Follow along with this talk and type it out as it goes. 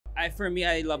For me,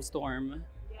 I love Storm.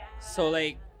 So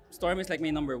like, Storm is like my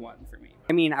 #1 for me.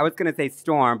 I mean, I was gonna say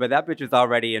Storm, but that bitch is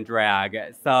already in drag.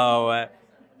 So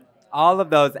all of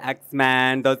those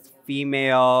X-Men, those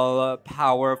female,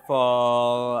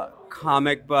 powerful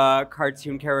comic book,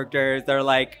 cartoon characters, they're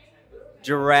like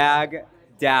drag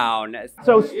down.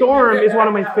 So Storm is one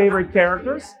of my favorite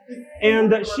characters,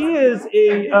 and she is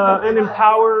an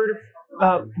empowered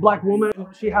Black woman.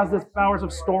 She has the powers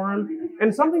of Storm,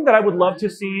 and something that I would love to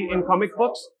see in comic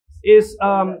books is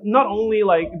not only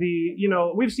like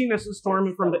we've seen this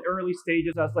Storm from the early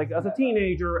stages as a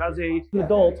teenager, as an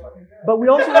adult, but we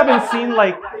also haven't seen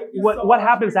like what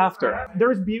happens after.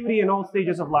 There's beauty in all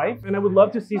stages of life, and I would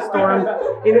love to see Storm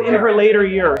in her later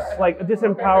years, like a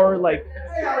disempowered like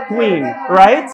queen, right?